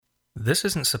This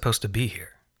isn't supposed to be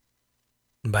here.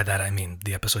 By that I mean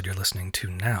the episode you're listening to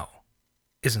now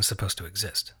isn't supposed to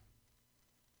exist.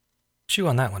 Chew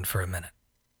on that one for a minute.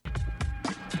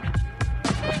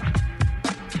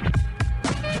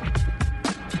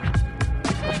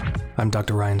 I'm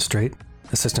Dr. Ryan Straight,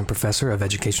 Assistant Professor of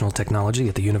Educational Technology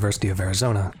at the University of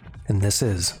Arizona, and this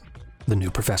is The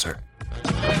New Professor.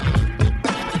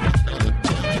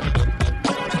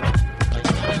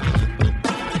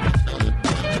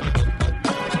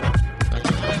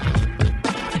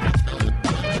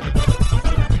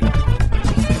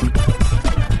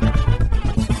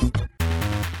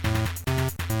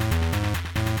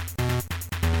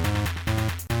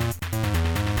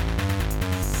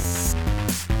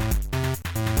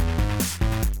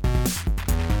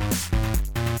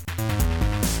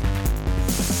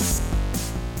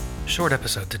 Short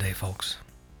episode today, folks.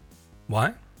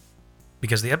 Why?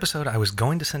 Because the episode I was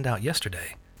going to send out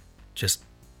yesterday just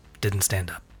didn't stand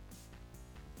up.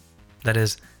 That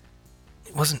is,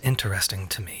 it wasn't interesting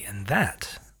to me, and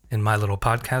that, in my little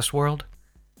podcast world,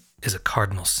 is a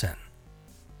cardinal sin.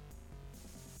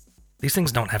 These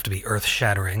things don't have to be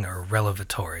earth-shattering or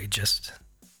revelatory, just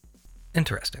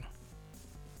interesting.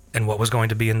 And what was going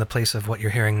to be in the place of what you're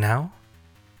hearing now?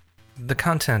 The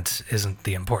content isn't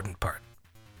the important part.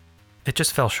 It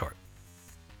just fell short.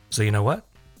 So you know what?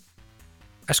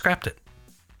 I scrapped it.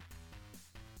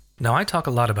 Now, I talk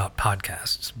a lot about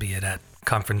podcasts, be it at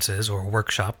conferences or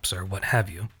workshops or what have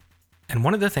you, and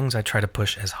one of the things I try to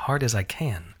push as hard as I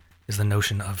can is the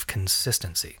notion of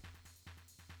consistency.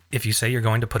 If you say you're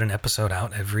going to put an episode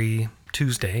out every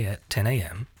Tuesday at 10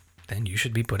 a.m., then you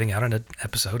should be putting out an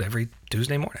episode every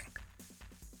Tuesday morning.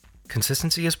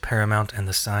 Consistency is paramount and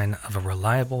the sign of a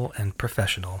reliable and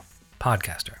professional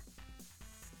podcaster.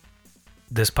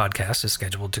 This podcast is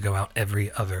scheduled to go out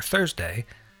every other Thursday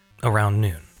around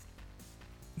noon.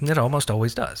 It almost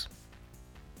always does.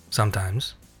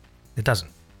 Sometimes it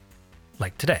doesn't.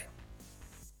 Like today,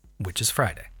 which is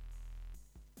Friday.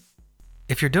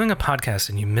 If you're doing a podcast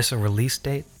and you miss a release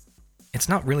date, it's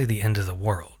not really the end of the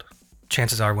world.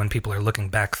 Chances are when people are looking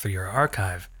back through your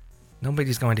archive,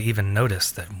 nobody's going to even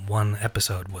notice that one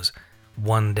episode was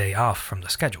one day off from the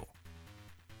schedule.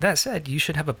 That said, you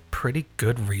should have a pretty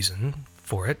good reason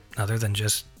for it, other than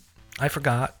just, I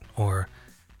forgot, or,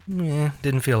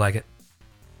 didn't feel like it.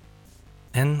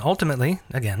 And ultimately,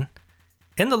 again,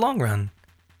 in the long run,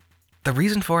 the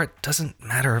reason for it doesn't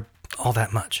matter all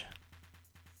that much.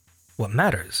 What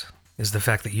matters is the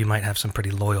fact that you might have some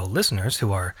pretty loyal listeners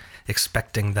who are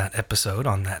expecting that episode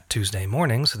on that Tuesday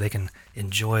morning so they can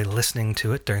enjoy listening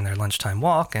to it during their lunchtime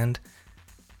walk, and,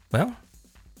 well,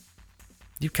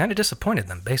 you've kind of disappointed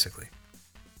them, basically.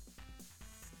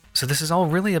 So this is all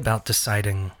really about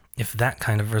deciding if that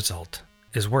kind of result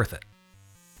is worth it,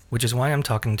 which is why I'm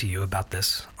talking to you about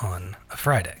this on a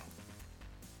Friday.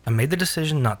 I made the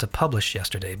decision not to publish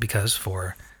yesterday because,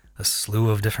 for a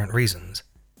slew of different reasons,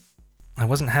 I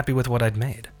wasn't happy with what I'd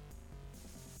made.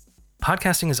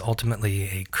 Podcasting is ultimately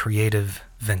a creative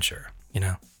venture, you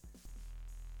know?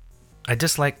 I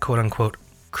dislike quote-unquote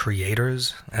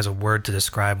creators as a word to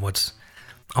describe what's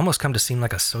almost come to seem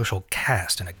like a social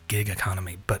caste in a gig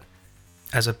economy, but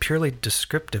as a purely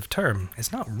descriptive term,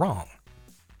 it's not wrong.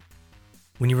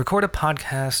 When you record a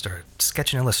podcast or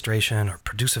sketch an illustration or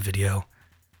produce a video,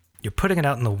 you're putting it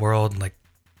out in the world like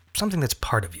something that's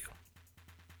part of you.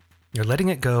 You're letting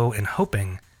it go and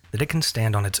hoping that it can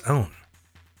stand on its own,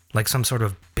 like some sort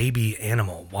of baby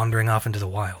animal wandering off into the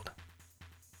wild.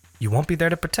 You won't be there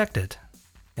to protect it,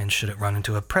 and should it run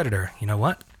into a predator, you know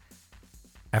what?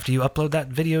 After you upload that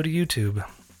video to YouTube,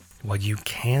 while you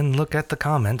can look at the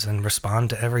comments and respond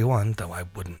to everyone, though I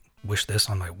wouldn't wish this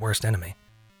on my worst enemy,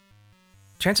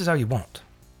 chances are you won't.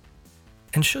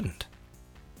 And shouldn't.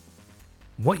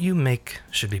 What you make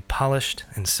should be polished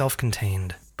and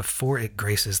self-contained before it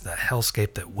graces the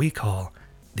hellscape that we call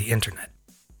the internet.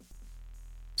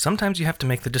 Sometimes you have to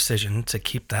make the decision to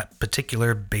keep that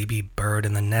particular baby bird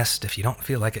in the nest if you don't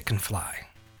feel like it can fly.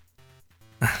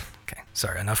 Okay,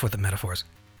 sorry, enough with the metaphors.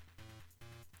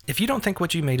 If you don't think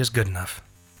what you made is good enough,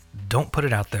 don't put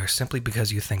it out there simply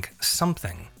because you think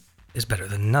something is better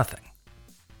than nothing.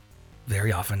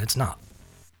 Very often it's not.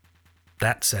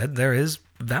 That said, there is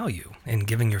value in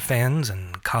giving your fans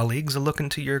and colleagues a look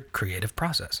into your creative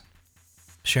process.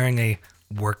 Sharing a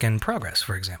work in progress,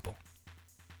 for example.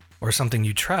 Or something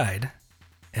you tried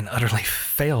and utterly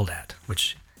failed at,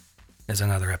 which is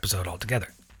another episode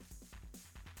altogether.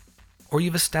 Or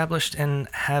you've established and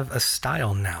have a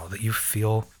style now that you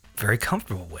feel very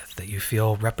comfortable with, that you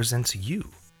feel represents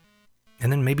you.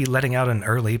 And then maybe letting out an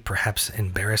early, perhaps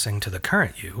embarrassing to the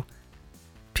current you,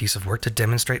 piece of work to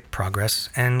demonstrate progress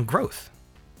and growth.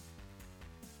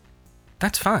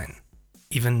 That's fine,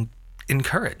 even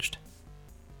encouraged.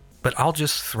 But I'll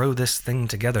just throw this thing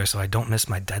together so I don't miss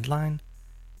my deadline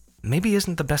maybe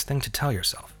isn't the best thing to tell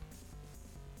yourself.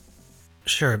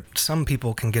 Sure, some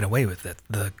people can get away with it,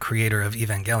 the creator of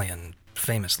Evangelion,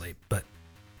 famously, but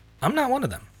I'm not one of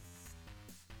them.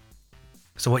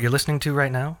 So what you're listening to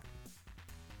right now,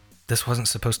 this wasn't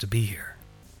supposed to be here.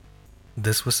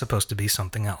 This was supposed to be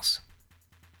something else.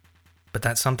 But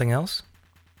that something else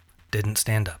didn't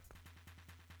stand up.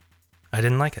 I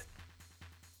didn't like it.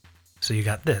 So you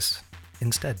got this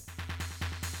instead.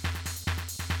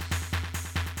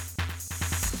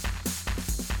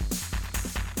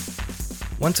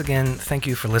 Once again, thank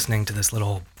you for listening to this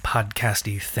little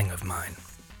podcasty thing of mine.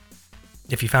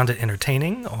 If you found it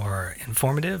entertaining or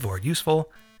informative or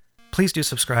useful, please do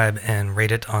subscribe and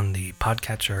rate it on the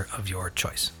podcatcher of your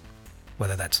choice,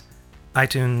 whether that's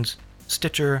iTunes,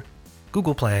 Stitcher,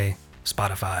 Google Play,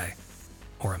 Spotify,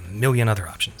 or a million other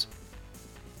options.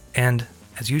 And,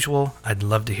 as usual, I'd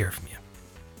love to hear from you.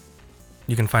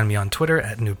 You can find me on Twitter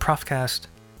at NewProfcast,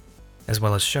 as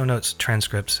well as show notes,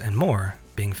 transcripts, and more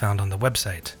being found on the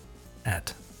website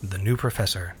at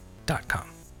thenewprofessor.com.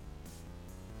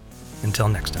 Until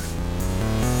next time.